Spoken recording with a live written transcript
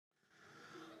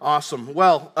Awesome.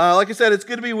 Well, like I said, it's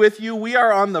good to be with you. We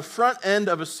are on the front end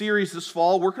of a series this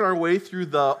fall, working our way through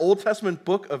the Old Testament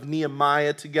book of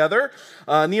Nehemiah together.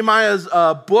 Nehemiah is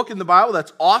a book in the Bible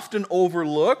that's often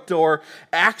overlooked or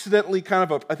accidentally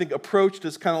kind of, approached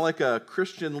as kind of like a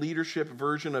Christian leadership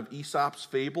version of Aesop's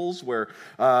fables, where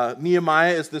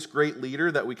Nehemiah is this great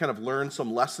leader that we kind of learn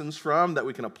some lessons from that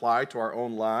we can apply to our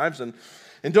own lives. And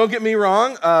don't get me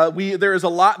wrong, there is a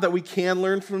lot that we can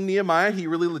learn from Nehemiah. He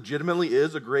really legitimately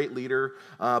is a great leader,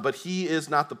 but he is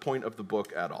not the point of the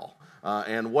book at all.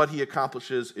 And what he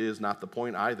accomplishes is not the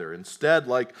point either. Instead,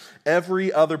 like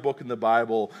every other book in the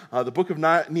Bible, the book of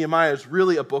Nehemiah is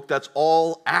really a book that's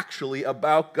all actually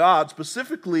about God.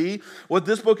 Specifically, what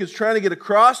this book is trying to get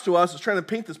across to us, is trying to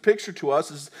paint this picture to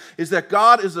us, is that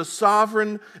God is a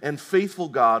sovereign and faithful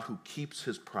God who keeps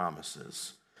his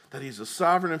promises. That he's a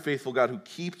sovereign and faithful God who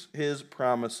keeps his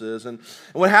promises. And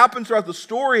what happens throughout the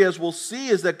story, as we'll see,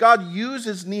 is that God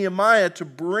uses Nehemiah to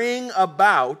bring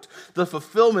about the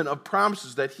fulfillment of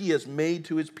promises that he has made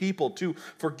to his people, to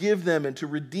forgive them and to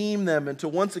redeem them and to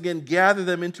once again gather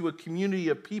them into a community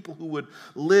of people who would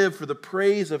live for the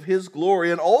praise of his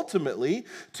glory, and ultimately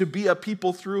to be a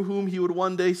people through whom he would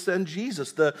one day send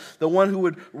Jesus, the one who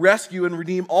would rescue and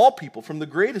redeem all people from the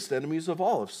greatest enemies of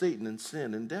all, of Satan and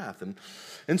sin and death.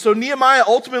 And so Nehemiah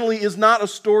ultimately is not a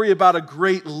story about a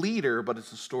great leader, but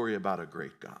it's a story about a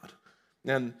great God.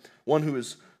 And one who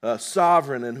is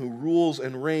sovereign and who rules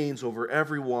and reigns over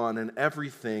everyone and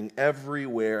everything,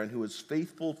 everywhere, and who is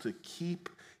faithful to keep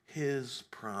his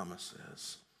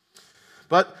promises.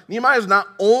 But Nehemiah is not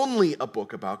only a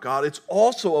book about God, it's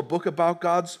also a book about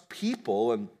God's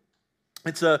people. And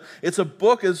it's a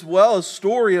book as well as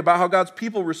story about how God's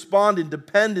people respond in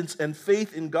dependence and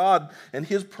faith in God and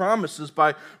his promises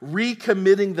by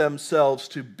recommitting themselves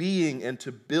to being and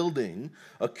to building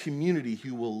a community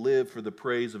who will live for the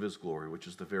praise of his glory, which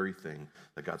is the very thing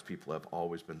that God's people have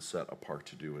always been set apart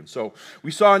to do. And so we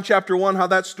saw in chapter 1 how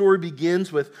that story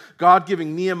begins with God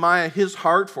giving Nehemiah his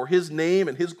heart for his name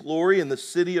and his glory in the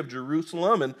city of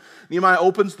Jerusalem. And Nehemiah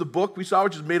opens the book we saw,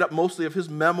 which is made up mostly of his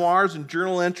memoirs and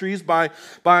journal entries, by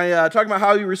talking about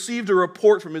how he received a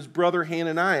report from his brother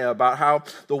Hananiah about how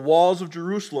the walls of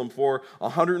Jerusalem for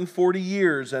 140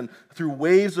 years and through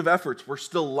waves of efforts were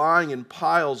still lying in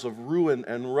piles of ruin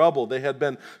and rubble. They had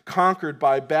been conquered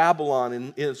by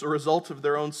Babylon as a result of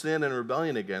their own sin and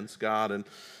rebellion against God.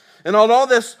 And although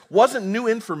this wasn't new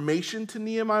information to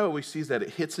Nehemiah, what we see is that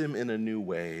it hits him in a new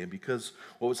way. And because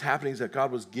what was happening is that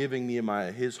God was giving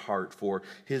Nehemiah his heart for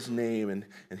his name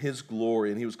and his glory.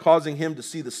 And he was causing him to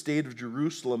see the state of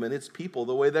Jerusalem and its people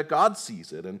the way that God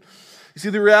sees it. And you see,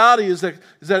 the reality is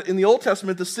that in the Old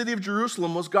Testament, the city of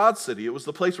Jerusalem was God's city. It was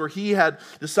the place where he had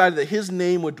decided that his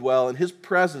name would dwell and his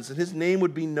presence and his name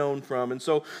would be known from. And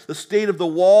so the state of the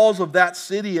walls of that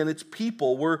city and its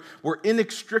people were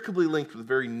inextricably linked with the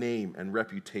very name and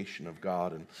reputation of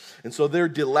God. And so their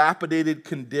dilapidated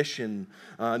condition,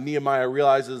 Nehemiah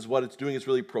realizes what it's doing is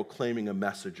really proclaiming a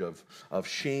message of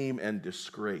shame and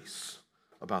disgrace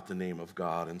about the name of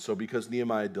God. And so because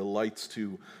Nehemiah delights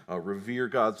to revere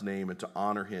God's name and to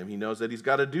honor him, he knows that he's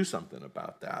got to do something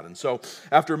about that. And so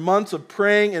after months of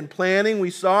praying and planning,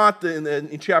 we saw it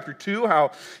in chapter 2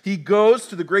 how he goes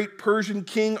to the great Persian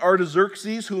king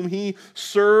Artaxerxes, whom he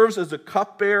serves as a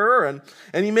cupbearer,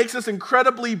 and he makes this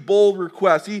incredibly bold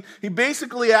request. He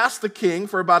basically asks the king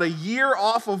for about a year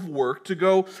off of work to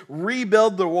go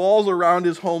rebuild the walls around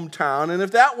his hometown. And if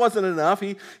that wasn't enough,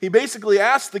 he basically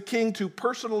asked the king to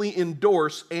personally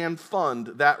endorse and fund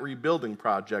that rebuilding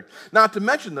project. Not to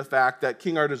mention the fact that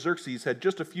King Artaxerxes had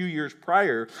just a few years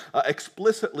prior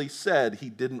explicitly said he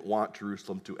didn't want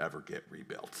Jerusalem to ever get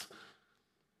rebuilt.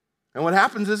 And what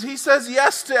happens is he says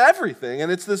yes to everything.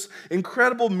 And it's this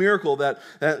incredible miracle that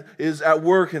is at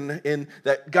work and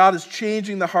that God is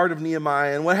changing the heart of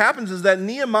Nehemiah. And what happens is that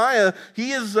Nehemiah,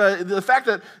 the fact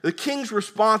that the king's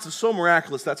response is so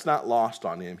miraculous, that's not lost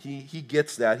on him. He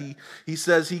gets that. He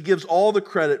says he gives all the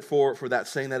credit for that,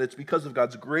 saying that it's because of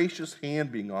God's gracious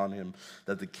hand being on him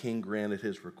that the king granted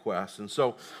his request. And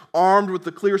so armed with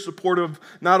the clear support of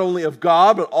not only of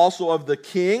God, but also of the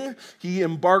king, he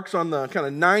embarks on the kind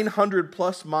of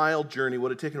 900-plus mile journey.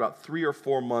 Would have taken about 3 or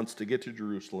 4 months to get to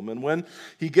Jerusalem. And when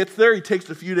he gets there, he takes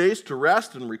a few days to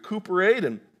rest and recuperate,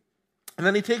 and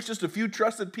then he takes just a few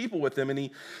trusted people with him, and he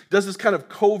does this kind of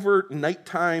covert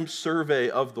nighttime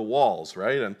survey of the walls,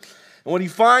 right? And what he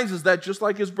finds is that just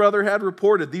like his brother had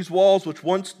reported, these walls, which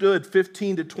once stood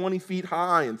 15 to 20 feet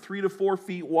high and 3 to 4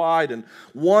 feet wide and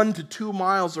 1 to 2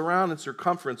 miles around in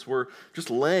circumference, were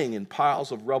just laying in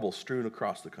piles of rubble strewn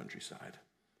across the countryside.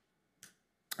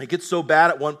 It gets so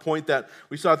bad at one point that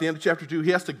we saw at the end of chapter 2,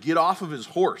 he has to get off of his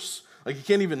horse. Like he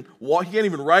can't even walk, he can't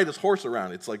even ride his horse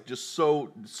around. It's like just so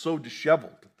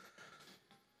disheveled.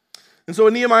 And so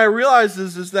what Nehemiah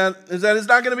realizes is that it's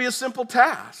not going to be a simple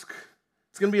task.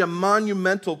 It's going to be a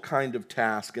monumental kind of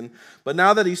task. But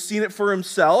now that he's seen it for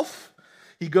himself,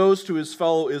 he goes to his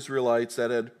fellow Israelites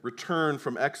that had returned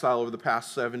from exile over the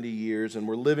past 70 years and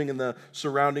were living in the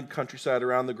surrounding countryside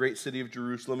around the great city of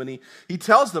Jerusalem. And he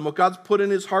tells them what God's put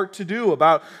in his heart to do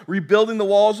about rebuilding the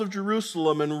walls of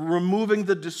Jerusalem and removing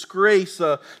the disgrace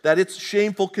that its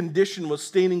shameful condition was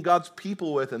staining God's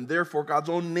people with and therefore God's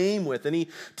own name with. And he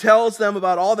tells them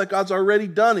about all that God's already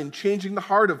done in changing the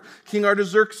heart of King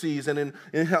Artaxerxes and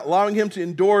in allowing him to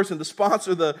endorse and to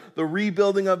sponsor the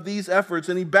rebuilding of these efforts.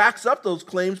 And he backs up those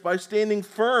claims by standing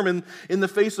firm in the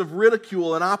face of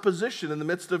ridicule and opposition in the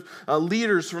midst of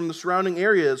leaders from the surrounding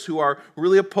areas who are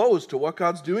really opposed to what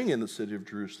God's doing in the city of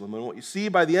Jerusalem. And what you see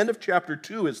by the end of chapter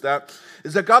 2 is that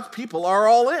God's people are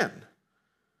all in.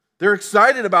 They're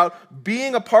excited about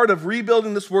being a part of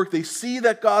rebuilding this work. They see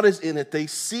that God is in it. They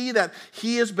see that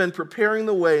he has been preparing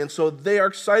the way, and so they are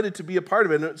excited to be a part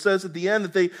of it. And it says at the end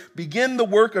that they begin the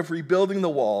work of rebuilding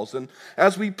the walls. And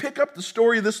as we pick up the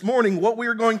story this morning, what we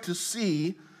are going to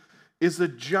see is a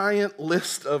giant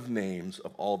list of names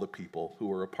of all the people who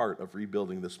were a part of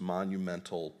rebuilding this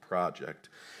monumental project.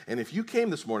 And if you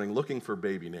came this morning looking for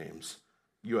baby names,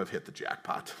 you have hit the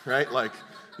jackpot, right? Like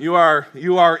you are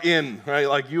in, right?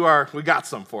 Like we got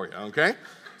some for you, okay?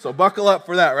 So buckle up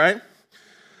for that, right?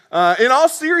 In all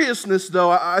seriousness,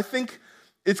 though, I think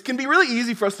it can be really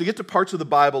easy for us to get to parts of the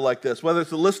Bible like this, whether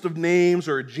it's a list of names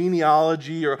or a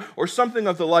genealogy or something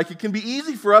of the like. It can be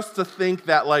easy for us to think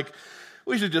that, like,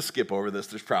 we should just skip over this.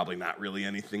 There's probably not really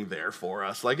anything there for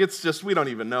us. Like, it's just, we don't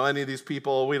even know any of these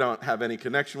people. We don't have any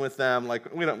connection with them.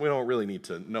 Like, we don't really need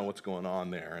to know what's going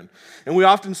on there. And we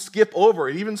often skip over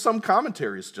it. Even some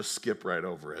commentaries just skip right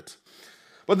over it.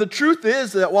 But the truth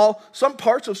is that while some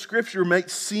parts of Scripture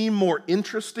might seem more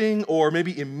interesting or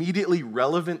maybe immediately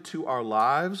relevant to our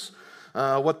lives,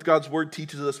 what God's Word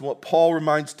teaches us and what Paul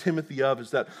reminds Timothy of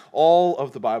is that all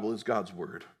of the Bible is God's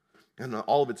Word. And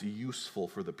all of it's useful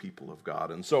for the people of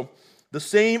God. And so the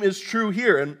same is true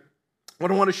here. And what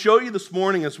I want to show you this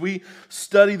morning as we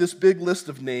study this big list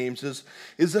of names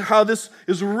is how this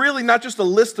is really not just a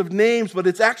list of names, but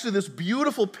it's actually this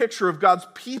beautiful picture of God's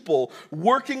people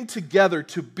working together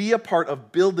to be a part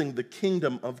of building the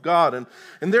kingdom of God.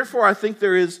 And therefore, I think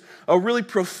there is a really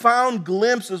profound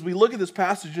glimpse as we look at this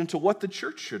passage into what the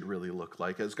church should really look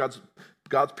like as God's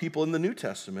people in the New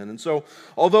Testament. And so,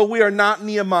 although we are not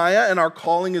Nehemiah and our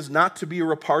calling is not to be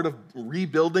a part of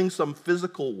rebuilding some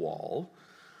physical wall,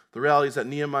 the reality is that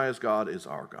Nehemiah's God is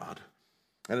our God.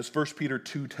 And as 1 Peter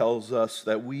 2 tells us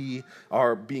that we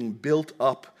are being built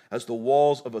up as the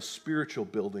walls of a spiritual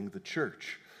building, the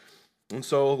church. And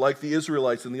so, like the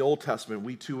Israelites in the Old Testament,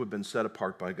 we too have been set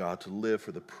apart by God to live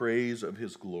for the praise of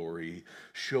his glory,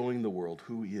 showing the world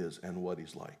who he is and what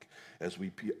he's like as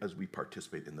we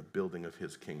participate in the building of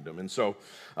his kingdom. And so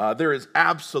there is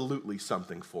absolutely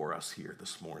something for us here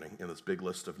this morning in this big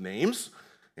list of names,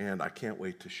 and I can't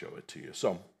wait to show it to you.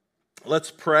 So let's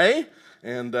pray,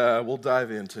 and we'll dive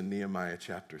into Nehemiah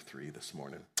chapter 3 this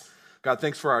morning. God,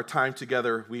 thanks for our time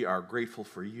together. We are grateful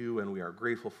for you, and we are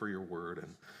grateful for your word,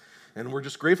 and we're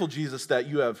just grateful, Jesus, that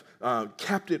you have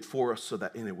kept it for us so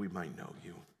that in it we might know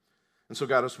you. And so,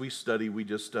 God, as we study, we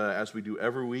just, as we do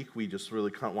every week, we just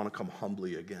really want to come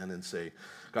humbly again and say,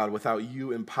 God, without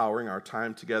you empowering our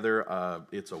time together,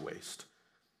 it's a waste.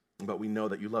 But we know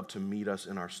that you love to meet us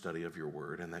in our study of your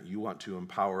word and that you want to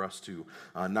empower us to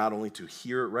not only to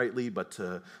hear it rightly, but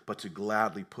to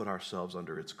gladly put ourselves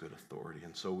under its good authority.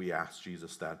 And so we ask,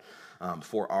 Jesus, that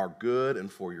for our good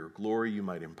and for your glory, you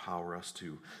might empower us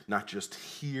to not just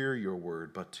hear your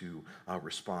word, but to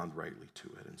respond rightly to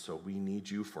it. And so we need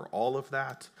you for all of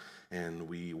that, and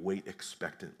we wait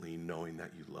expectantly, knowing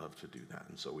that you love to do that.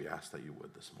 And so we ask that you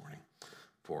would this morning.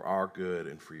 For our good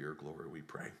and for your glory, we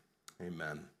pray.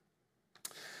 Amen.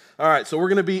 All right, so we're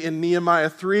going to be in Nehemiah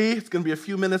 3. It's going to be a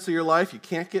few minutes of your life you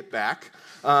can't get back.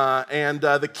 And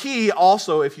the key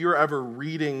also, if you're ever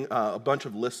reading a bunch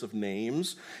of lists of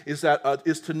names, is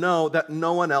to know that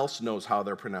no one else knows how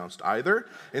they're pronounced either.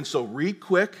 And so read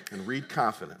quick and read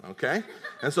confident, okay?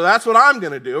 And so that's what I'm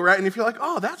going to do, right? And if you're like,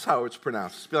 oh, that's how it's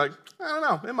pronounced, just be like, I don't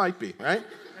know, it might be, right?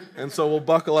 And so we'll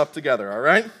buckle up together, all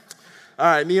right? All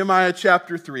right, Nehemiah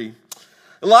chapter 3.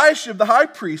 Eliashib the high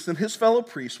priest and his fellow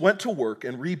priests went to work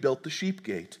and rebuilt the sheep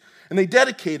gate. And they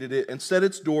dedicated it and set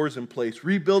its doors in place,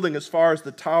 rebuilding as far as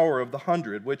the Tower of the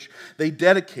 100, which they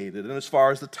dedicated, and as far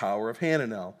as the Tower of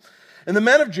Hananel. And the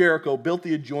men of Jericho built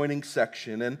the adjoining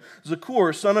section, and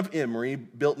Zakur, son of Imri,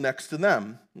 built next to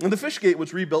them. And the fish gate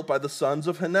was rebuilt by the sons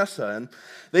of Hanessa, and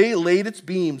they laid its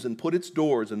beams and put its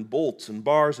doors and bolts and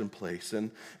bars in place.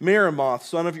 And Meremoth,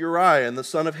 son of Uriah, and the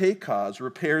son of Hakaz,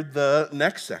 repaired the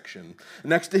next section.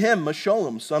 Next to him,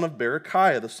 Meshullam, son of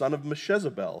Berechiah, the son of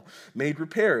Meshezabel, made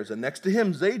repairs. And next to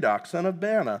him, Zadok, son of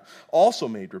Bana, also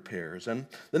made repairs. And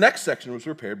the next section was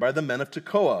repaired by the men of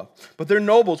Tekoa. But their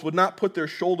nobles would not put their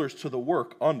shoulders to the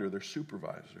work under their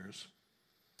supervisors.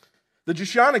 The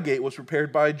Jeshanah gate was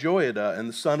repaired by Joiada and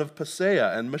the son of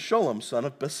Paseah and Meshullam, son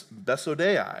of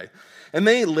Besodai. And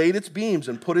they laid its beams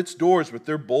and put its doors with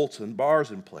their bolts and bars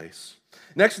in place.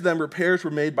 Next to them, repairs were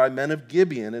made by men of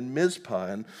Gibeon and Mizpah,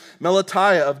 and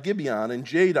Melatiah of Gibeon and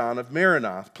Jadon of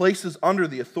Maranoth, places under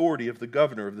the authority of the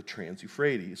governor of the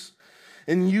Trans-Euphrates.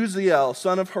 And Uziel,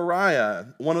 son of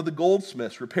Hariah, one of the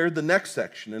goldsmiths, repaired the next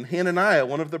section, and Hananiah,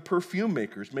 one of the perfume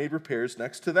makers, made repairs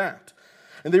next to that.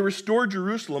 And they restored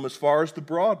Jerusalem as far as the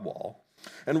broad wall.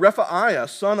 And Rephaiah,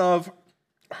 son of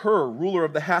Hur, ruler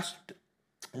of the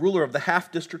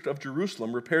half district of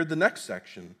Jerusalem, repaired the next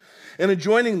section. And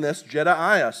adjoining this,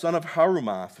 Jedaiah, son of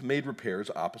Harumath, made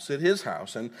repairs opposite his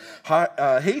house. And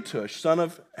Hatush, son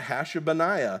of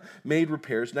Hashabaniah, made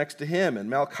repairs next to him. And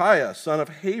Malchiah, son of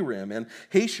Harim, and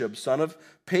Hashab, son of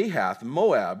Pahath,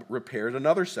 Moab, repaired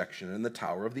another section in the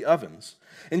Tower of the Ovens.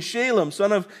 And Shalem,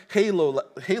 son of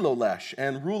Halolesh,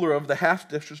 and ruler of the half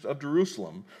district of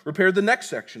Jerusalem, repaired the next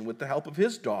section with the help of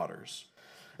his daughters.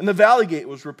 And the valley gate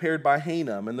was repaired by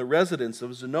Hanam and the residents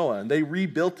of Zanoah, and they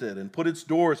rebuilt it and put its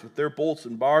doors with their bolts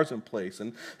and bars in place.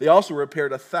 And they also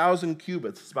repaired 1,000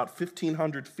 cubits, it's about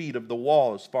 1,500 feet of the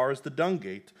wall as far as the dung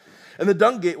gate. And the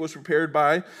dung gate was repaired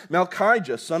by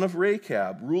Malchijah, son of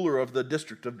Rechab, ruler of the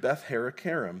district of Beth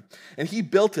Haracharim. And he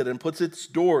built it and puts its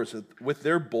doors with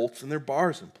their bolts and their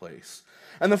bars in place.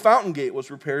 And the fountain gate was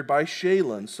repaired by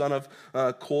Shalon, son of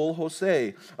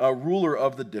Kol-Hoseh, ruler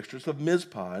of the district of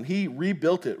Mizpah. And he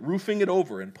rebuilt it, roofing it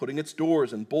over and putting its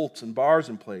doors and bolts and bars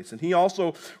in place. And he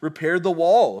also repaired the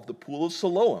wall of the pool of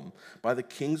Siloam by the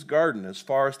king's garden as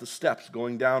far as the steps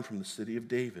going down from the city of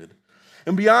David.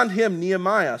 And beyond him,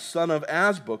 Nehemiah, son of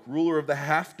Azbuk, ruler of the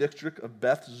half-district of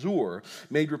Beth-zur,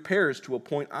 made repairs to a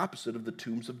point opposite of the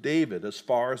tombs of David, as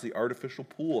far as the artificial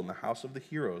pool in the house of the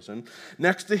heroes. And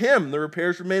next to him, the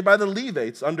repairs were made by the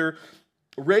Levites under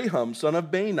Rahum, son of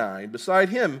Bani. Beside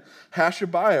him,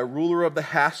 Hashabiah, ruler of the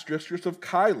half-district of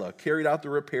Keilah, carried out the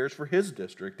repairs for his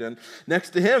district. And next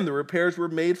to him, the repairs were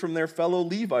made from their fellow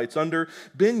Levites under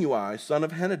Binnui, son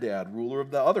of Henadad, ruler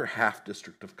of the other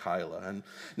half-district of Keilah. And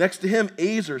next to him,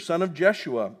 Azer, son of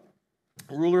Jeshua,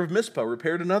 ruler of Mizpah,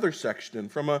 repaired another section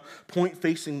from a point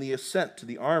facing the ascent to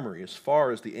the armory as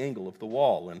far as the angle of the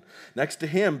wall. And next to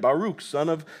him, Baruch, son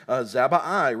of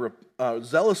Zabai,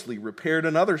 zealously repaired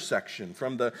another section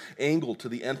from the angle to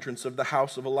the entrance of the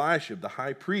house of Eliashib, the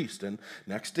high priest. And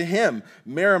next to him,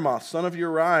 Meremoth, son of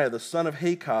Uriah, the son of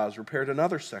Hakaz, repaired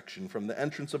another section from the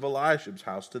entrance of Eliashib's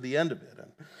house to the end of it.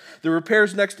 And the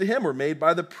repairs next to him were made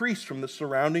by the priests from the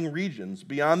surrounding regions.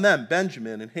 Beyond them,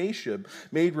 Benjamin and Hashab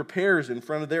made repairs in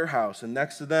front of their house and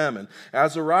next to them. And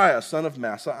Azariah, son of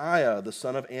Masaiah, the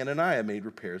son of Ananiah, made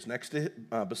repairs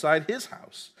beside his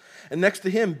house. And next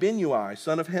to him, Binnui,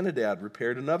 son of Henadad,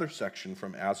 repaired another section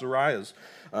from Azariah's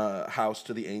house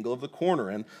to the angle of the corner.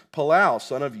 And Palal,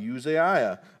 son of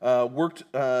Uzziah, worked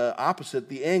opposite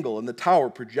the angle in the tower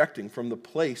projecting from the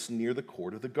place near the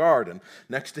court of the guard. And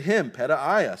next to him,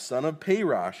 Pedaiah, son of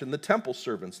Parosh, and the temple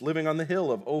servants living on the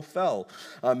hill of Ophel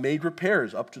made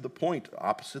repairs up to the point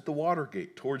opposite the water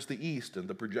gate towards the east and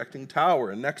the projecting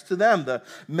tower. And next to them, the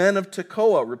men of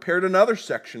Tekoa repaired another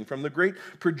section from the great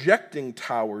projecting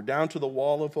tower down to the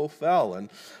wall of Ophel. And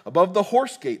above the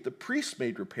horse gate, the priests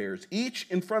made repairs, each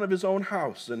in front of his own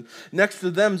house. And next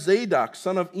to them, Zadok,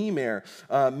 son of Emer,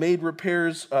 made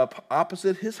repairs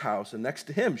opposite his house. And next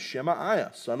to him,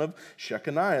 Shemaiah, son of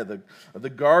Shechaniah, the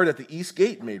guard at the east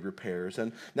gate, made repairs.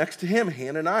 And next to him,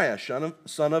 Hananiah,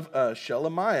 son of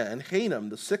Shelemiah, and Hanam,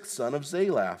 the sixth son of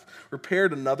Zalaph,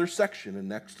 repaired another section. And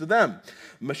next to them,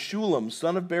 Meshullam,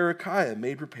 son of Berechiah,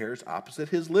 made repairs opposite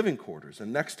his living quarters.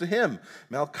 And next to him,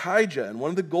 Malchijah and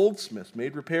one of the goldsmiths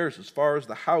made repairs as far as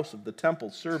the house of the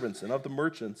temple servants and of the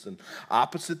merchants, and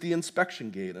opposite the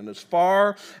inspection gate, and as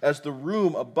far as the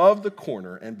room above the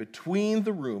corner, and between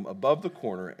the room above the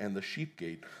corner and the sheep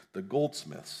gate, the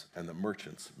goldsmiths and the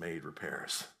merchants made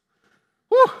repairs.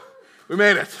 Whew! We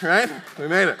made it, right? We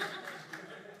made it.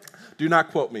 Do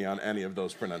not quote me on any of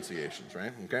those pronunciations,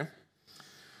 right? Okay?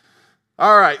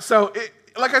 All right, so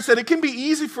like I said, it can be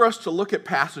easy for us to look at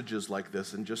passages like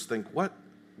this and just think, what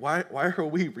why are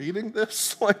we reading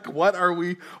this? Like, why are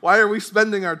we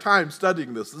spending our time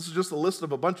studying this? This is just a list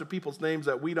of a bunch of people's names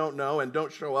that we don't know and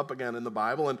don't show up again in the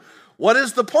Bible. And what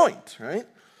is the point, right?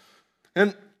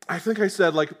 And I think I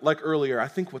said, like earlier, I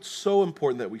think what's so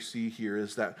important that we see here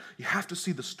is that you have to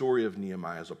see the story of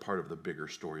Nehemiah as a part of the bigger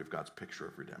story of God's picture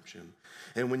of redemption.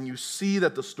 And when you see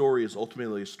that the story is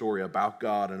ultimately a story about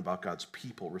God and about God's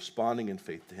people responding in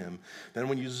faith to him, then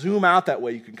when you zoom out that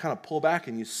way, you can kind of pull back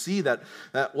and you see that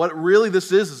what really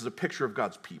this is a picture of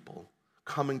God's people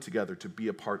coming together to be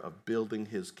a part of building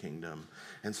his kingdom.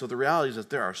 And so the reality is that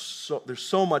there's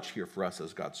so much here for us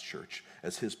as God's church,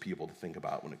 as his people, to think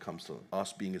about when it comes to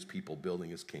us being his people, building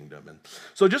his kingdom. And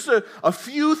so just a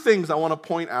few things I want to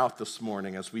point out this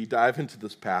morning as we dive into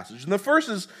this passage. And the first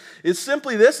is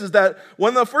simply this, is that one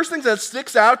of the first things that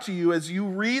sticks out to you as you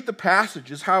read the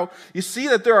passage is how you see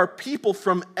that there are people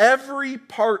from every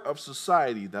part of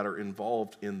society that are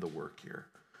involved in the work here.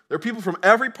 There are people from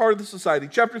every part of the society.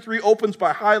 Chapter 3 opens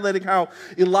by highlighting how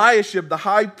Eliashib, the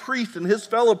high priest, and his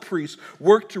fellow priests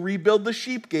worked to rebuild the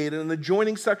sheep gate and an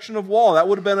adjoining section of wall. That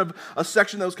would have been a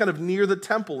section that was kind of near the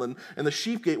temple, and the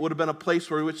sheep gate would have been a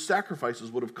place where which sacrifices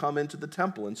would have come into the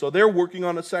temple. And so they're working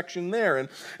on a section there.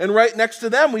 And right next to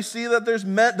them, we see that there's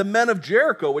the men of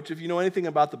Jericho, which if you know anything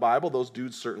about the Bible, those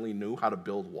dudes certainly knew how to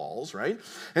build walls, right?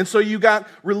 And so you got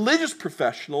religious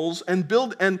professionals and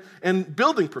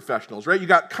building professionals, right? You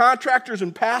got contractors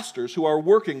and pastors who are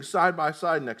working side by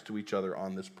side next to each other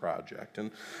on this project.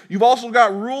 And you've also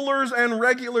got rulers and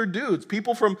regular dudes,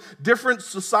 people from different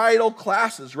societal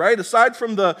classes, right? Aside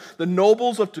from the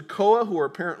nobles of Tekoa, who are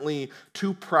apparently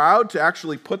too proud to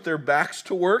actually put their backs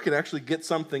to work and actually get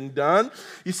something done,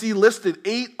 you see listed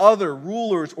 8 other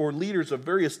rulers or leaders of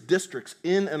various districts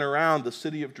in and around the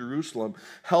city of Jerusalem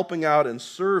helping out and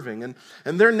serving.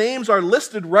 And their names are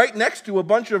listed right next to a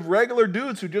bunch of regular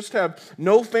dudes who just have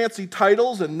no fancy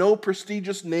titles and no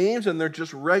prestigious names, and they're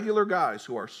just regular guys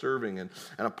who are serving and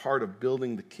a part of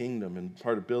building the kingdom and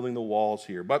part of building the walls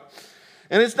here.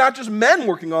 And it's not just men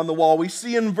working on the wall. We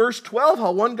see in verse 12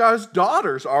 how one guy's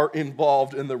daughters are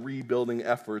involved in the rebuilding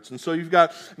efforts. And so you've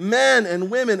got men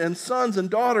and women and sons and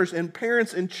daughters and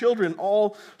parents and children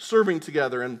all serving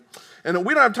together. And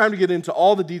we don't have time to get into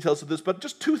all the details of this, but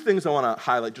just 2 things I want to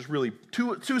highlight, just really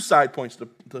two side points to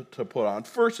put on.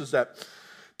 First is that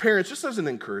parents, just as an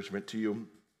encouragement to you,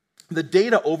 the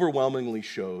data overwhelmingly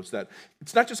shows that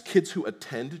it's not just kids who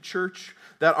attend church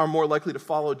that are more likely to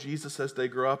follow Jesus as they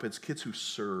grow up. It's kids who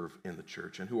serve in the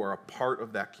church and who are a part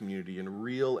of that community in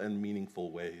real and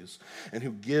meaningful ways, and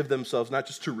who give themselves not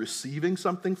just to receiving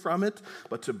something from it,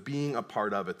 but to being a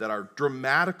part of it, that are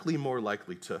dramatically more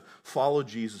likely to follow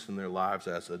Jesus in their lives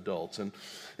as adults.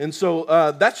 And so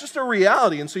that's just a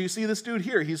reality. And so you see this dude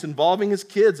here, he's involving his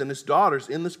kids and his daughters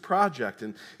in this project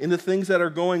and in the things that are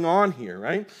going on here,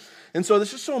 right? And so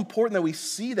it's just so important that we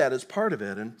see that as part of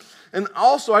it. And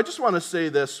also, I just want to say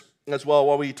this as well,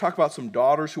 while we talk about some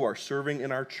daughters who are serving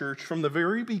in our church. From the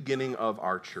very beginning of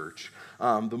our church,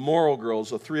 the Morrill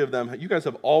girls, the 3 of them, you guys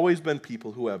have always been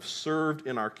people who have served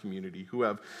in our community, who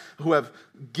have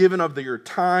given of your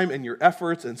time and your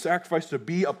efforts and sacrifice to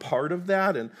be a part of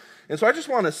that. And so I just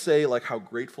want to say how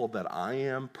grateful that I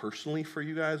am personally for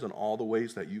you guys and all the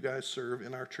ways that you guys serve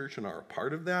in our church and are a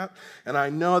part of that. And I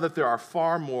know that there are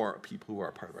far more people who are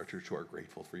a part of our church who are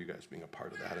grateful for you guys being a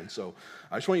part of that. And so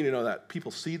I just want you to know that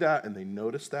people see that and they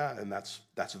notice that, and that's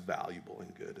valuable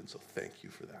and good. And so thank you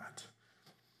for that.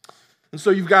 And so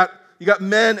you got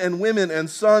men and women and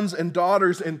sons and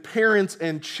daughters and parents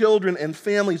and children and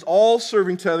families all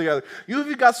serving together.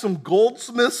 You've got some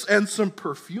goldsmiths and some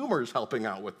perfumers helping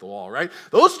out with the wall, right?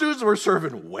 Those dudes were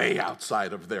serving way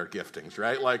outside of their giftings,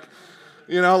 right? Like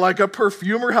a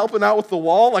perfumer helping out with the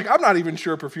wall. I'm not even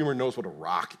sure a perfumer knows what a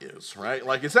rock is, right?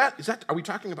 Is that, are we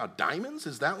talking about diamonds?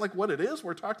 Is that what it is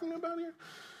we're talking about here?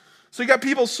 So you got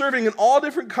people serving in all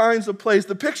different kinds of places.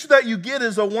 The picture that you get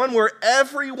is one where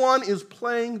everyone is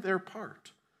playing their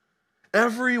part.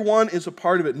 Everyone is a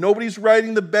part of it. Nobody's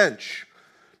riding the bench.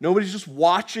 Nobody's just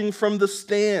watching from the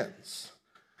stands.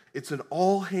 It's an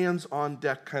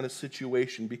all-hands-on-deck kind of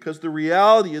situation, because the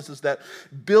reality is that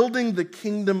building the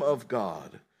kingdom of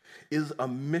God is a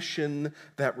mission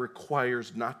that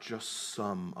requires not just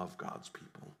some of God's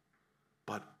people,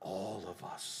 but all of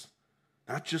us.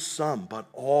 Not just some, but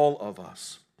all of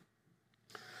us.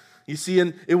 You see,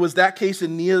 it was that case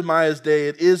in Nehemiah's day.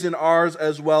 It is in ours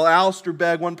as well. Alistair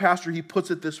Begg, one pastor, he puts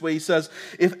it this way. He says,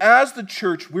 if as the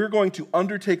church we're going to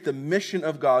undertake the mission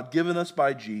of God given us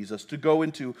by Jesus to go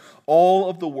into all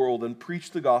of the world and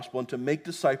preach the gospel and to make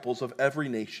disciples of every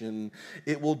nation,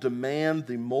 it will demand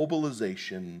the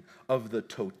mobilization of the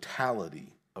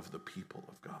totality of the people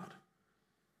of God.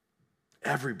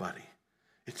 Everybody.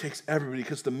 It takes everybody,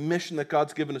 because the mission that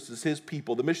God's given us is his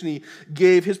people. The mission he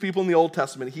gave his people in the Old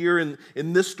Testament, here in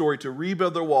this story, to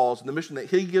rebuild their walls, and the mission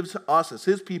that he gives us as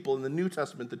his people in the New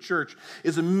Testament, the church,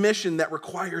 is a mission that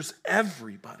requires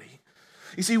everybody.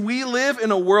 You see, we live in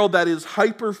a world that is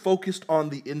hyper-focused on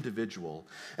the individual.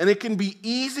 And it can be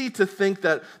easy to think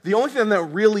that the only thing that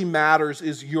really matters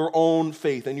is your own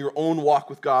faith and your own walk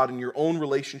with God and your own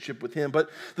relationship with him. But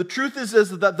the truth is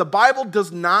that the Bible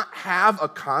does not have a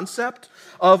concept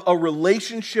of a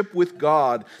relationship with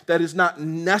God that is not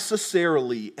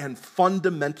necessarily and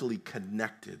fundamentally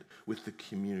connected with the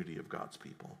community of God's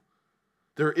people.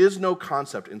 There is no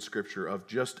concept in Scripture of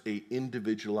just an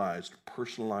individualized,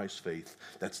 personalized faith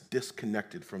that's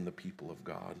disconnected from the people of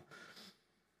God.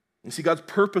 You see, God's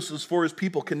purposes for his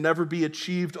people can never be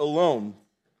achieved alone.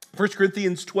 1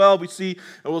 Corinthians 12, we see,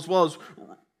 as well as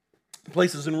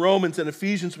places in Romans and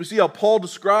Ephesians, we see how Paul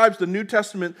describes the New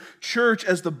Testament church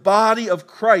as the body of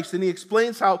Christ. And he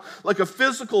explains how, like a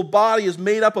physical body is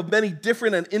made up of many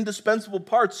different and indispensable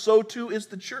parts, so too is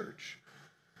the church.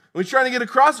 What he's trying to get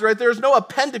across is, right, there's no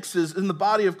appendixes in the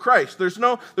body of Christ. There's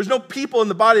no people in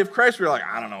the body of Christ where you're like,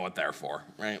 I don't know what they're for,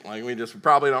 right? Like, we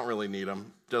probably don't really need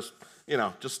them. Just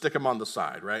stick them on the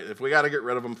side, right? If we got to get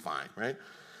rid of them, fine, right?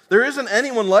 There isn't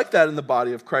anyone like that in the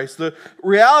body of Christ. The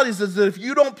reality is that if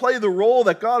you don't play the role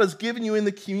that God has given you in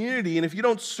the community, and if you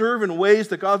don't serve in ways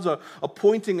that God's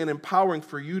appointing and empowering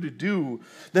for you to do,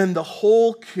 then the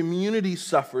whole community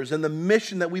suffers, and the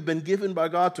mission that we've been given by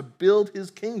God to build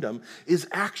his kingdom is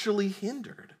actually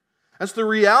hindered. That's the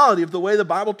reality of the way the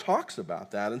Bible talks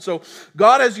about that. And so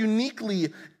God has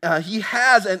he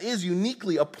has and is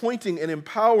uniquely appointing and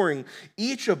empowering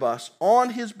each of us on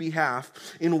his behalf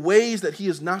in ways that he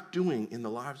is not doing in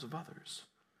the lives of others.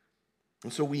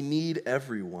 And so we need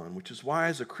everyone, which is why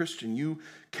as a Christian you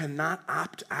cannot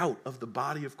opt out of the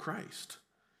body of Christ.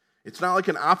 It's not like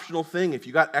an optional thing if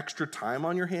you got extra time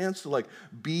on your hands to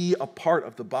be a part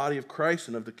of the body of Christ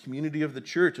and of the community of the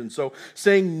church. And so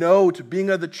saying no to being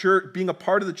a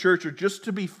part of the church, or just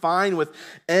to be fine with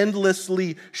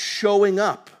endlessly showing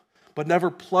up, but never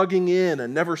plugging in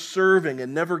and never serving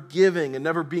and never giving and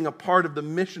never being a part of the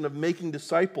mission of making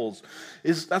disciples,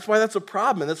 that's why that's a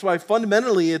problem. And that's why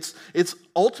fundamentally it's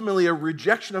ultimately a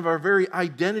rejection of our very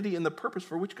identity and the purpose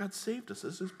for which God saved us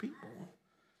as his people.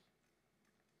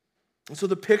 And so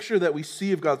the picture that we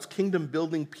see of God's kingdom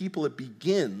building people, it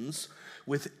begins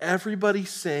with everybody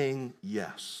saying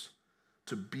yes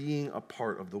to being a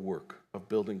part of the work of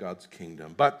building God's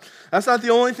kingdom. But that's not the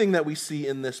only thing that we see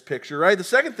in this picture, right? The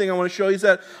second thing I want to show you is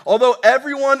that although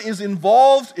everyone is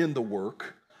involved in the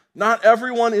work, not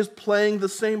everyone is playing the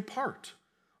same part.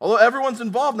 Although everyone's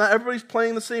involved, not everybody's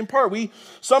playing the same part.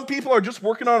 Some people are just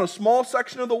working on a small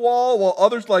section of the wall, while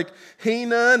others, like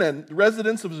Hanan and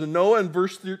residents of Zanoah in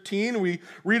verse 13, we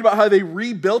read about how they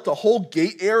rebuilt a whole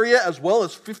gate area as well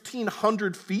as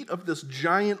 1,500 feet of this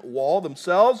giant wall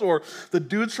themselves. Or the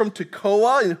dudes from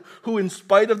Tekoa, who in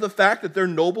spite of the fact that their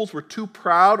nobles were too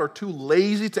proud or too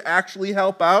lazy to actually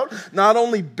help out, not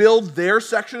only build their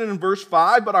section in verse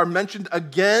 5, but are mentioned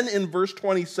again in verse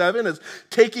 27 as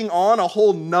taking on a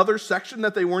whole another section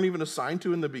that they weren't even assigned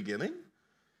to in the beginning.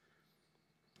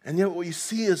 And yet what you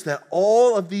see is that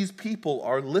all of these people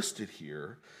are listed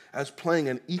here as playing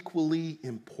an equally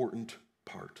important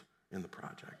part in the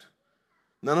project.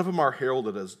 None of them are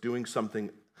heralded as doing some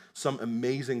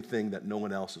amazing thing that no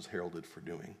one else is heralded for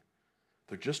doing.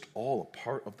 They're just all a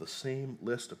part of the same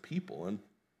list of people. And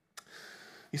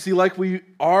you see, like we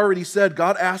already said,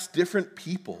 God asked different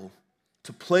people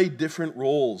to play different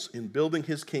roles in building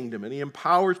his kingdom, and he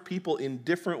empowers people in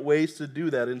different ways to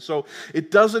do that. And so it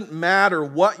doesn't matter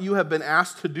what you have been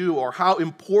asked to do or how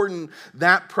important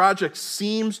that project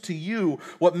seems to you.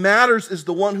 What matters is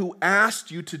the one who asked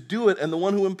you to do it and the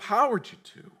one who empowered you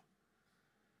to.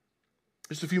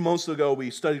 Just a few months ago,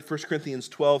 we studied 1 Corinthians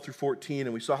 12 through 14,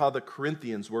 and we saw how the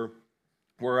Corinthians were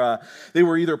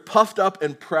either puffed up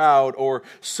and proud or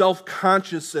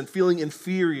self-conscious and feeling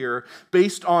inferior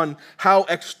based on how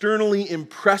externally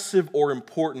impressive or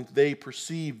important they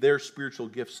perceive their spiritual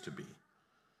gifts to be.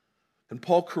 And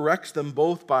Paul corrects them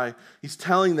both he's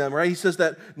telling them, right? He says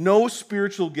that no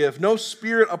spiritual gift, no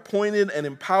spirit-appointed and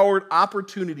empowered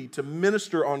opportunity to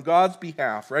minister on God's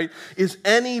behalf, right, is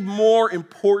any more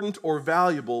important or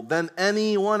valuable than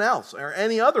anyone else or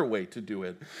any other way to do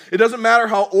it. It doesn't matter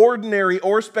how ordinary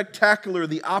or spectacular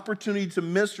the opportunity to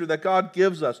minister that God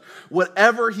gives us.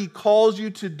 Whatever he calls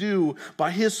you to do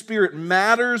by his Spirit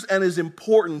matters and is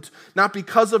important, not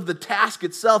because of the task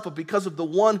itself, but because of the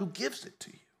one who gives it to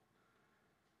you.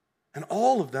 And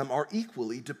all of them are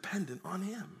equally dependent on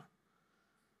him.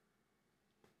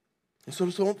 And so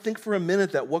don't think for a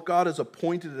minute that what God has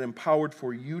appointed and empowered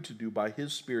for you to do by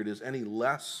his Spirit is any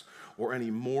less or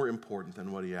any more important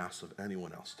than what he asks of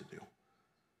anyone else to do.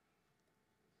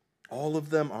 All of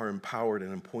them are empowered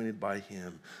and appointed by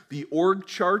him. The org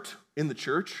chart in the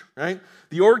church, right?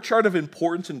 The org chart of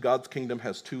importance in God's kingdom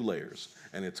has 2 layers,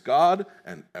 and it's God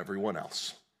and everyone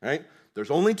else, right?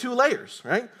 There's only 2 layers,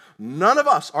 right? None of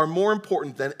us are more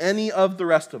important than any of the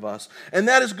rest of us. And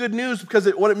that is good news because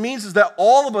what it means is that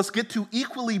all of us get to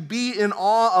equally be in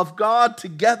awe of God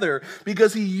together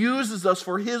because he uses us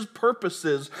for his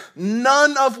purposes,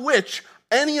 none of which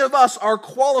any of us are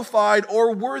qualified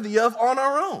or worthy of on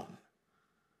our own.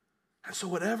 And so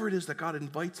whatever it is that God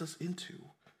invites us into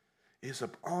is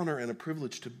an honor and a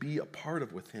privilege to be a part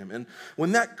of with him. And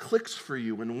when that clicks for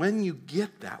you and when you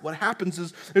get that, what happens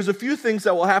is there's a few things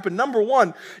that will happen. Number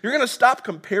one, you're going to stop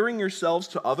comparing yourselves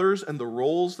to others and the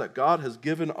roles that God has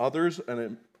given others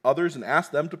and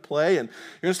ask them to play. And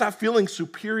you're going to stop feeling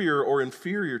superior or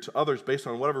inferior to others based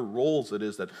on whatever roles it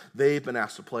is that they've been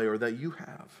asked to play or that you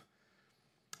have.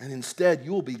 And instead,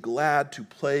 you will be glad to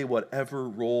play whatever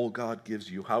role God gives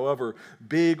you, however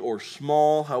big or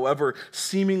small, however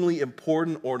seemingly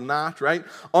important or not, right?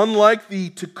 Unlike the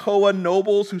Tekoa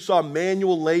nobles who saw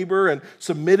manual labor and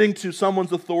submitting to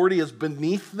someone's authority as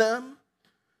beneath them,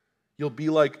 you'll be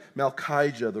like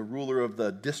Malchijah, the ruler of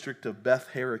the district of Beth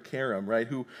Haracharim, right?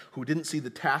 Who didn't see the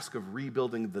task of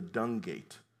rebuilding the dung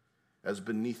gate as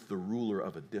beneath the ruler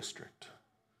of a district,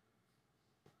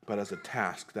 but as a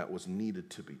task that was needed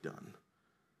to be done.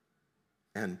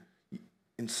 And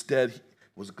instead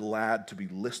was glad to be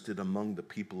listed among the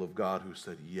people of God who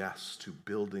said yes to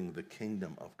building the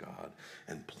kingdom of God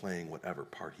and playing whatever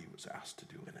part he was asked to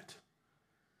do in it.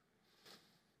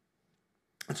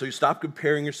 And so you stop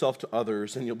comparing yourself to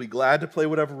others and you'll be glad to play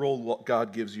whatever role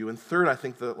God gives you. And third, I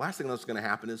think the last thing that's going to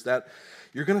happen is that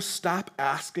you're going to stop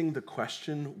asking the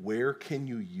question, where can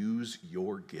you use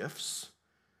your gifts?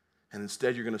 And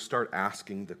instead, you're going to start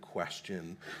asking the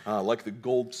question, like the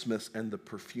goldsmiths and the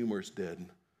perfumers did,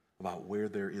 about where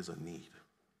there is a need.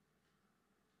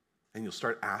 And you'll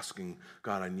start asking,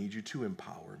 God, I need you to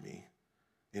empower me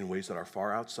in ways that are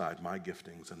far outside my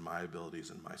giftings and my abilities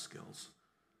and my skills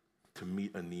to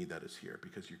meet a need that is here,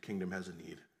 because your kingdom has a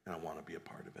need, and I want to be a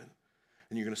part of it.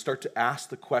 And you're going to start to ask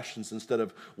the questions instead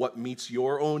of what meets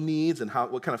your own needs and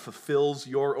what kind of fulfills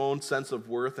your own sense of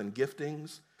worth and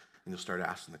giftings. And you'll start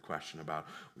asking the question about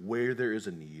where there is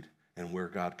a need and where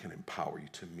God can empower you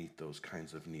to meet those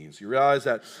kinds of needs. You realize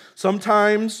that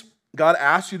sometimes God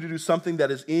asks you to do something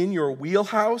that is in your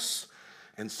wheelhouse,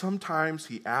 and sometimes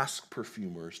he asks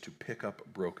perfumers to pick up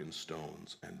broken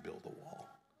stones and build a wall,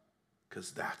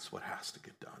 because that's what has to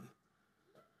get done.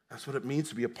 That's what it means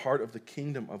to be a part of the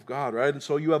kingdom of God, right? And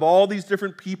so you have all these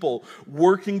different people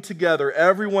working together,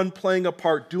 everyone playing a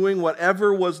part, doing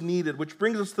whatever was needed, which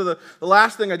brings us to the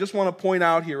last thing I just want to point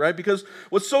out here, right? Because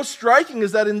what's so striking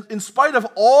is that in spite of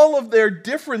all of their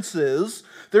differences,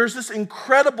 there's this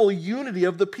incredible unity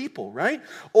of the people, right?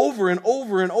 Over and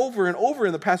over and over and over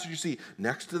in the passage you see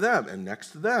next to them and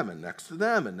next to them and next to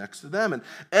them and next to them. And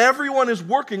everyone is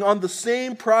working on the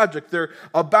same project. They're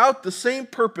about the same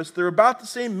purpose. They're about the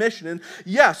same mission. And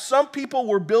yes, some people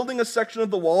were building a section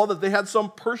of the wall that they had some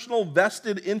personal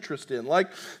vested interest in, like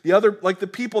the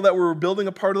people that were building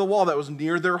a part of the wall that was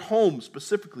near their home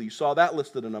specifically. You saw that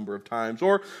listed a number of times.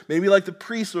 Or maybe like the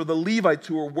priests or the Levites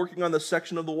who were working on the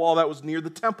section of the wall that was near the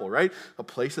temple, right? A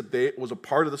place that was a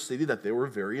part of the city that they were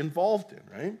very involved in,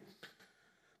 right?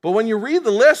 But when you read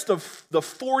the list of the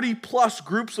 40 plus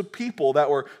groups of people that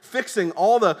were fixing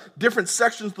all the different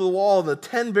sections of the wall and the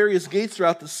 10 various gates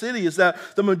throughout the city, is that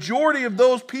the majority of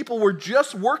those people were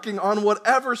just working on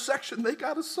whatever section they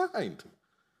got assigned.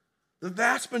 The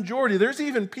vast majority. There's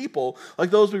even people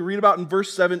like those we read about in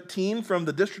verse 17 from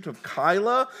the district of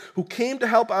Keilah who came to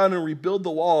help out and rebuild the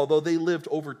wall, although they lived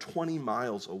over 20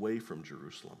 miles away from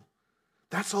Jerusalem.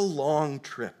 That's a long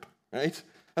trip, right?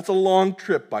 That's a long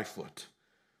trip by foot.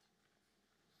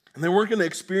 And they weren't going to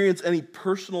experience any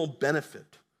personal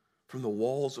benefit from the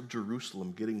walls of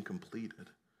Jerusalem getting completed.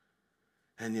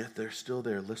 And yet they're still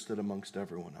there listed amongst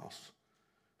everyone else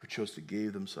who chose to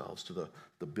give themselves to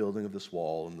the building of this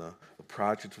wall and the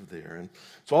project of there. And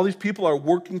so all these people are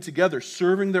working together,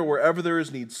 serving there wherever there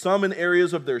is need, some in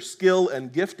areas of their skill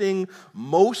and gifting,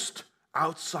 most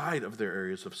outside of their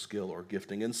areas of skill or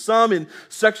gifting, and some in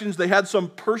sections they had some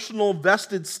personal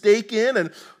vested stake in,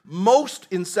 and most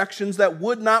in sections that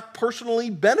would not personally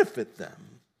benefit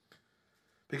them.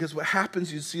 Because what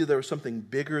happens, you see there was something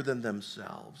bigger than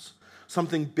themselves,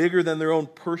 something bigger than their own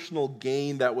personal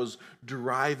gain that was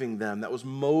driving them, that was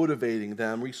motivating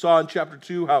them. We saw in chapter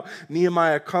 2 how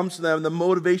Nehemiah comes to them. The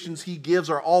motivations he gives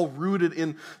are all rooted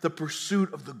in the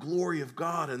pursuit of the glory of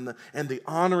God and the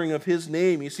honoring of his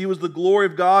name. You see, it was the glory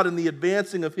of God and the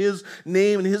advancing of his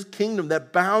name and his kingdom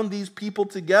that bound these people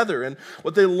together. And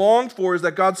what they longed for is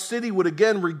that God's city would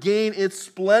again regain its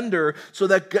splendor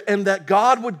that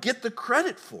God would get the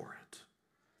credit for it.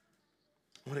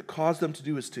 What it caused them to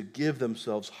do is to give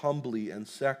themselves humbly and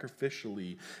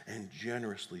sacrificially and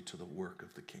generously to the work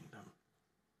of the kingdom.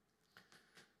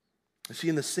 See,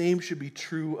 and the same should be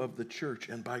true of the church.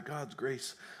 And by God's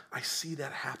grace, I see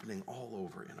that happening all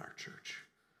over in our church.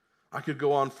 I could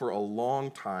go on for a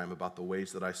long time about the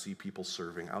ways that I see people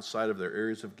serving outside of their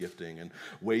areas of gifting and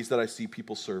ways that I see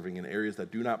people serving in areas that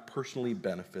do not personally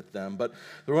benefit them. But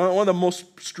one of the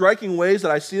most striking ways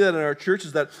that I see that in our church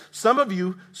is that some of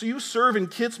you, so you serve in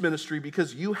kids ministry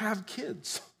because you have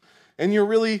kids. And you're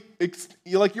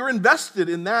invested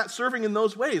in that, serving in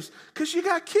those ways, because you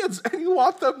got kids and you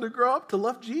want them to grow up to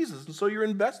love Jesus. And so you're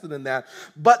invested in that.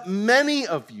 But many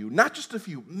of you, not just a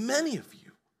few, many of you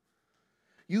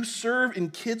serve in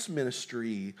kids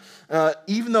ministry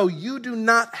even though you do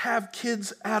not have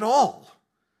kids at all.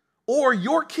 Or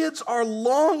your kids are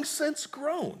long since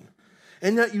grown.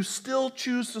 And yet you still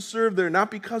choose to serve there, not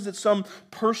because it's some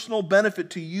personal benefit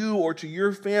to you or to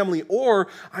your family, or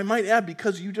I might add,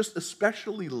 because you just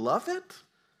especially love it.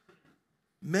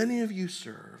 Many of you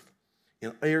serve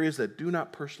in areas that do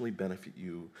not personally benefit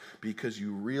you because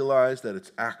you realize that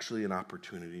it's actually an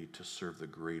opportunity to serve the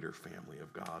greater family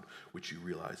of God, which you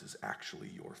realize is actually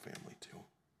your family too.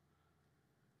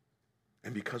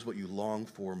 And because what you long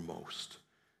for most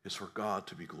is for God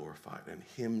to be glorified and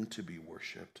him to be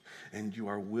worshiped, and you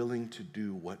are willing to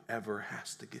do whatever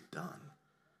has to get done.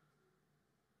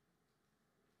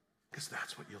 Because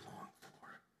that's what you long for.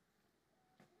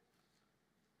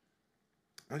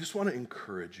 I just want to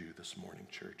encourage you this morning,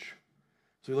 church.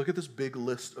 So we look at this big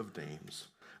list of names,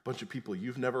 a bunch of people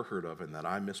you've never heard of and that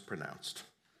I mispronounced,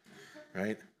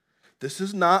 right? This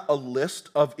is not a list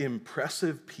of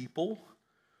impressive people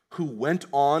who went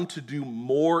on to do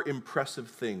more impressive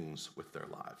things with their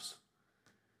lives.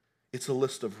 It's a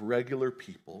list of regular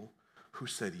people who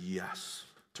said yes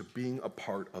to being a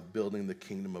part of building the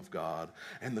kingdom of God.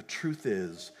 And the truth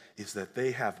is that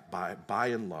they have, by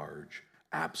and large,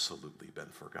 absolutely been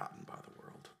forgotten by the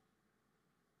world.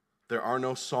 There are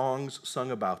no songs sung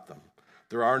about them.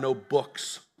 There are no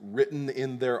books written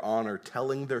in their honor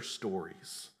telling their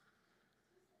stories.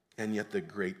 And yet the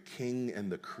great king and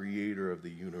the creator of the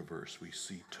universe we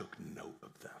see took note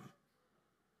of them.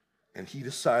 And he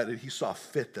saw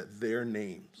fit that their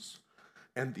names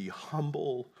and the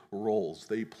humble roles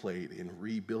they played in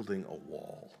rebuilding a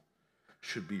wall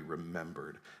should be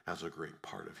remembered as a great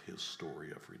part of his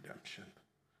story of redemption.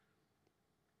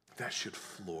 That should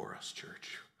floor us,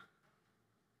 church.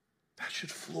 That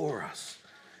should floor us.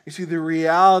 You see, the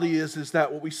reality is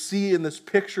that what we see in this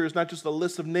picture is not just a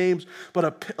list of names,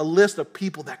 but a list of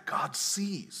people that God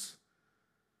sees,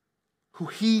 who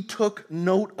he took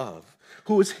note of,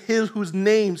 whose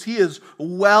names he is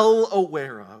well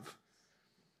aware of.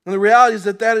 And the reality is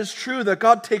that is true, that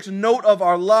God takes note of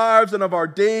our lives and of our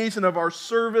days and of our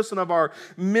service and of our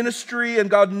ministry, and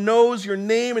God knows your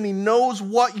name and he knows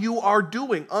what you are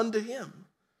doing unto him.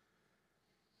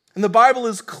 And the Bible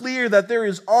is clear that there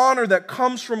is honor that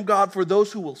comes from God for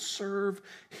those who will serve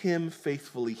him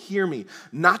faithfully. Hear me,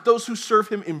 not those who serve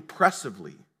him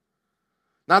impressively,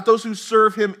 not those who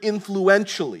serve him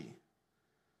influentially,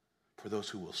 for those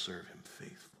who will serve him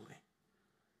faithfully.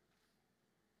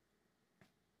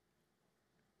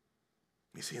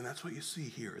 You see, and that's what you see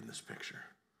here in this picture.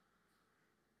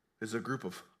 There's a group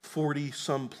of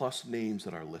 40-some plus names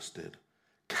that are listed,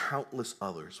 countless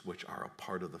others which are a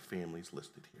part of the families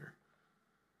listed here,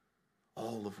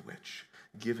 all of which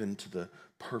given to the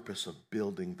purpose of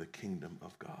building the kingdom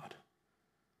of God,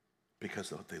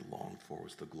 because what they longed for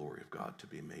was the glory of God to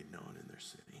be made known in their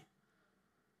city.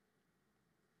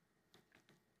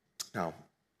 Now,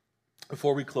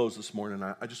 before we close this morning,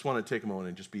 I just want to take a moment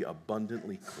and just be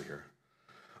abundantly clear.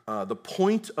 The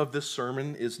point of this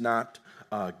sermon is not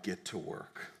get to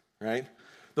work, right?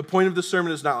 The point of this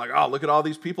sermon is not like, oh, look at all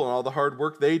these people and all the hard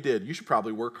work they did. You should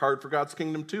probably work hard for God's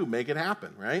kingdom too. Make it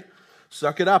happen, right?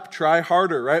 Suck it up. Try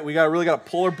harder, right? We really got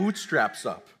to pull our bootstraps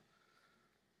up.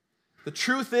 The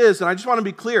truth is, and I just want to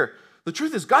be clear, the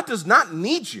truth is God does not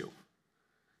need you.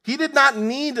 He did not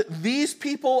need these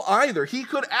people either. He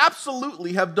could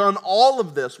absolutely have done all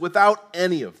of this without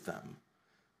any of them.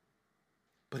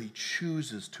 But he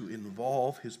chooses to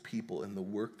involve his people in the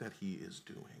work that he is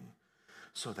doing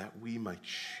so that we might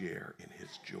share in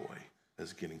his joy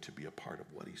as getting to be a part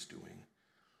of what he's doing.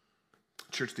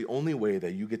 Church, the only way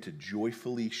that you get to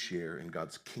joyfully share in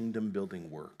God's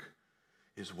kingdom-building work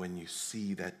is when you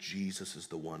see that Jesus is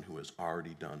the one who has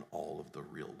already done all of the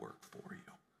real work for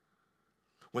you.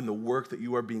 When the work that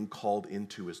you are being called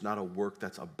into is not a work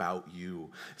that's about you.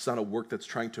 It's not a work that's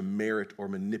trying to merit or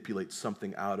manipulate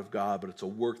something out of God, but it's a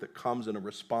work that comes in a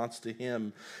response to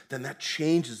him, then that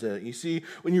changes it. You see,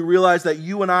 when you realize that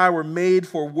you and I were made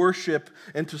for worship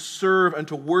and to serve and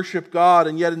to worship God,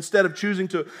 and yet instead of choosing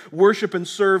to worship and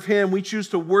serve him, we choose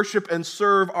to worship and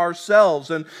serve ourselves.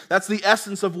 And that's the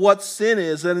essence of what sin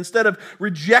is. And instead of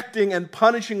rejecting and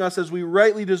punishing us as we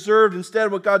rightly deserved,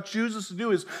 instead what God chooses to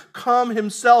do is come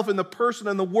himself in the person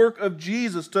and the work of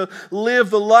Jesus to live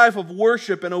the life of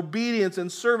worship and obedience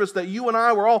and service that you and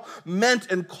I were all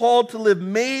meant and called to live,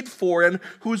 made for, and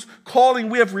whose calling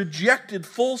we have rejected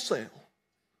wholesale.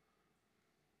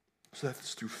 So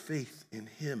that's through faith in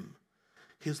him.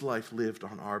 His life lived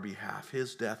on our behalf.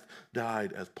 His death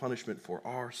died as punishment for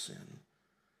our sin,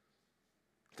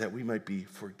 that we might be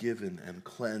forgiven and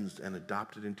cleansed and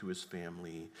adopted into his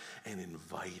family and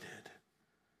invited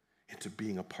into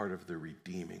being a part of the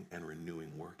redeeming and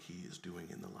renewing work he is doing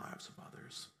in the lives of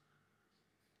others.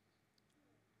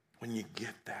 When you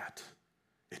get that,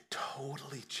 it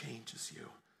totally changes you.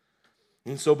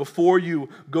 And so before you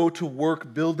go to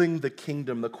work building the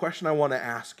kingdom, the question I want to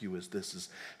ask you is this,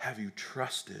 have you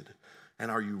trusted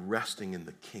and are you resting in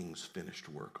the King's finished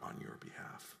work on your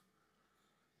behalf?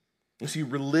 You see,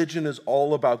 religion is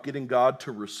all about getting God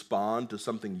to respond to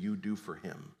something you do for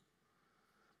him.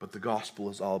 But the gospel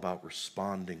is all about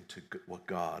responding to what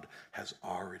God has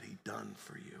already done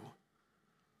for you.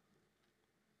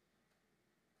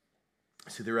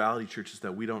 See, the reality, church, is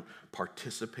that we don't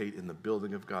participate in the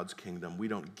building of God's kingdom. We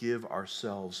don't give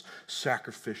ourselves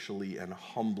sacrificially and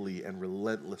humbly and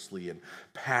relentlessly and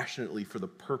passionately for the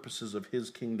purposes of his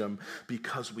kingdom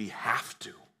because we have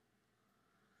to.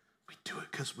 We do it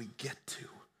because we get to.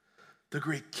 The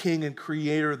great King and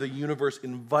Creator of the universe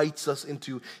invites us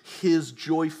into his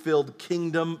joy-filled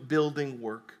kingdom-building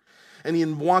work. And he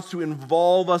wants to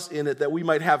involve us in it that we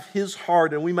might have his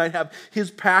heart and we might have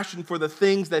his passion for the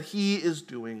things that he is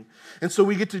doing. And so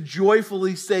we get to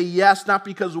joyfully say yes, not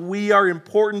because we are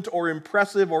important or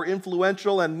impressive or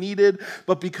influential and needed,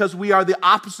 but because we are the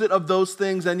opposite of those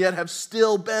things and yet have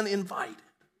still been invited.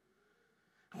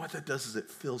 And what that does is it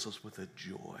fills us with a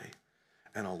joy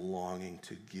and a longing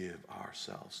to give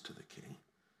ourselves to the King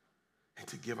and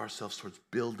to give ourselves towards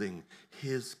building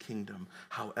his kingdom,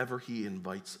 however he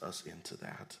invites us into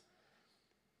that.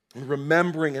 And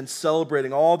remembering and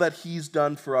celebrating all that he's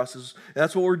done for us,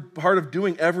 that's what we're part of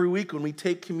doing every week when we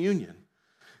take communion.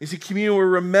 You see, communion, we're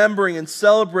remembering and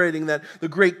celebrating that the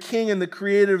great King and the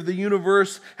Creator of the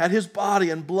universe had his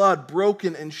body and blood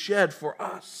broken and shed for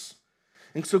us.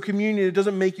 And so communion, it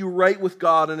doesn't make you right with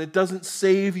God and it doesn't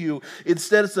save you.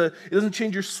 Instead, it doesn't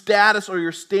change your status or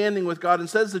your standing with God.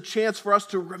 Instead, it's a chance for us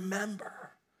to remember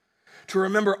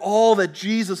all that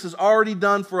Jesus has already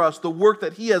done for us, the work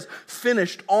that he has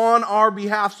finished on our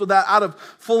behalf, so that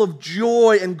full of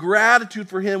joy and gratitude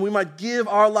for him, we might give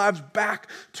our lives back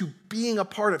to being a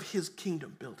part of his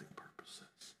kingdom building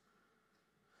purposes.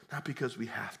 Not because we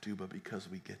have to, but because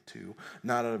we get to,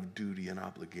 not out of duty and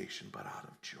obligation, but out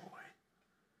of joy.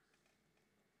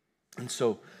 And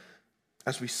so,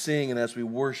 as we sing and as we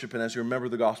worship and as you remember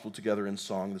the gospel together in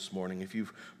song this morning, if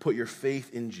you've put your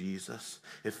faith in Jesus,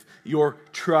 if your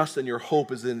trust and your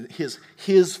hope is in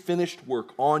his finished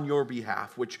work on your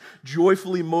behalf, which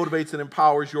joyfully motivates and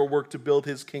empowers your work to build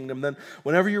his kingdom, then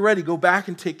whenever you're ready, go back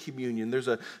and take communion. There's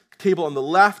a table on the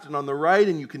left and on the right,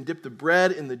 and you can dip the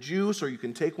bread in the juice, or you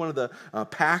can take one of the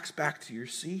packs back to your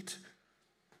seat.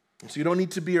 So you don't need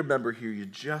to be a member here. You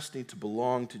just need to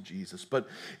belong to Jesus. But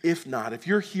if not, if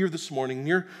you're here this morning and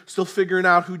you're still figuring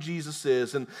out who Jesus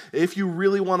is, and if you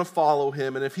really want to follow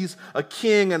him, and if he's a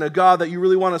king and a God that you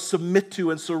really want to submit to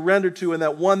and surrender to, and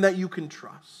that one that you can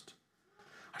trust,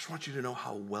 I just want you to know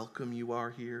how welcome you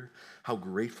are here, how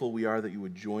grateful we are that you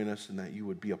would join us and that you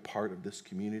would be a part of this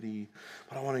community.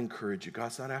 But I want to encourage you,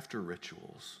 God's not after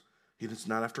rituals. He's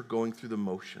not after going through the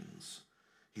motions.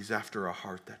 He's after a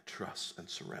heart that trusts and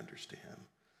surrenders to him.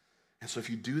 And so if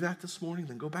you do that this morning,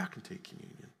 then go back and take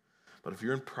communion. But if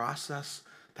you're in process,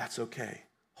 that's okay.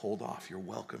 Hold off. You're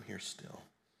welcome here still.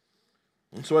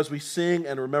 And so as we sing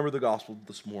and remember the gospel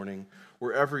this morning,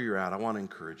 wherever you're at, I want to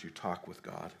encourage you, talk with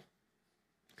God.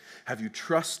 Have you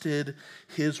trusted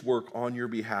his work on your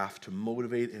behalf to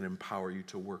motivate and empower you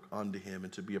to work unto him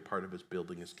and to be a part of his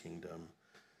building his kingdom?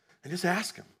 And just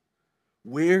ask him,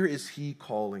 where is he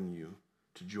calling you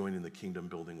to join in the kingdom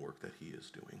building work that he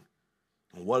is doing?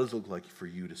 And what does it look like for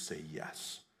you to say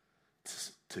yes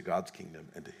to God's kingdom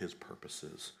and to his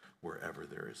purposes wherever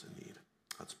there is a need?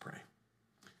 Let's pray.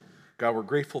 God, we're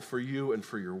grateful for you and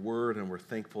for your word, and we're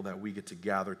thankful that we get to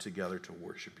gather together to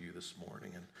worship you this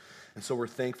morning. And so we're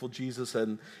thankful, Jesus,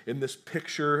 and in this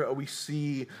picture we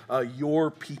see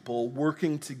your people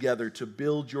working together to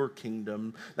build your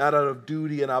kingdom, not out of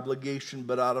duty and obligation,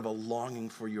 but out of a longing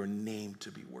for your name to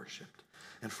be worshiped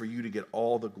and for you to get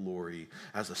all the glory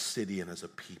as a city and as a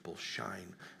people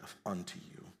shine unto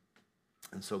you.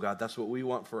 And so, God, that's what we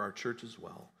want for our church as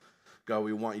well. God,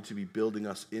 we want you to be building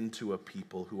us into a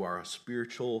people who are a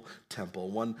spiritual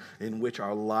temple, one in which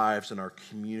our lives and our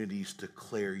communities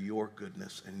declare your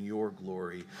goodness and your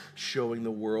glory, showing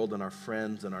the world and our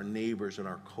friends and our neighbors and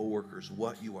our coworkers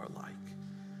what you are like.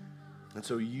 And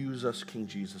so use us, King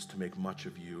Jesus, to make much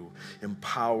of you.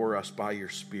 Empower us by your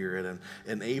Spirit and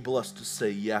enable us to say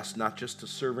yes, not just to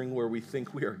serving where we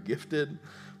think we are gifted,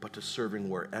 but to serving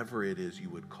wherever it is you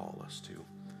would call us to.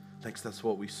 Thanks, that's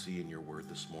what we see in your word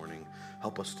this morning.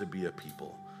 Help us to be a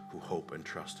people who hope and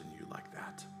trust in you like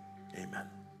that.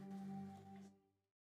 Amen.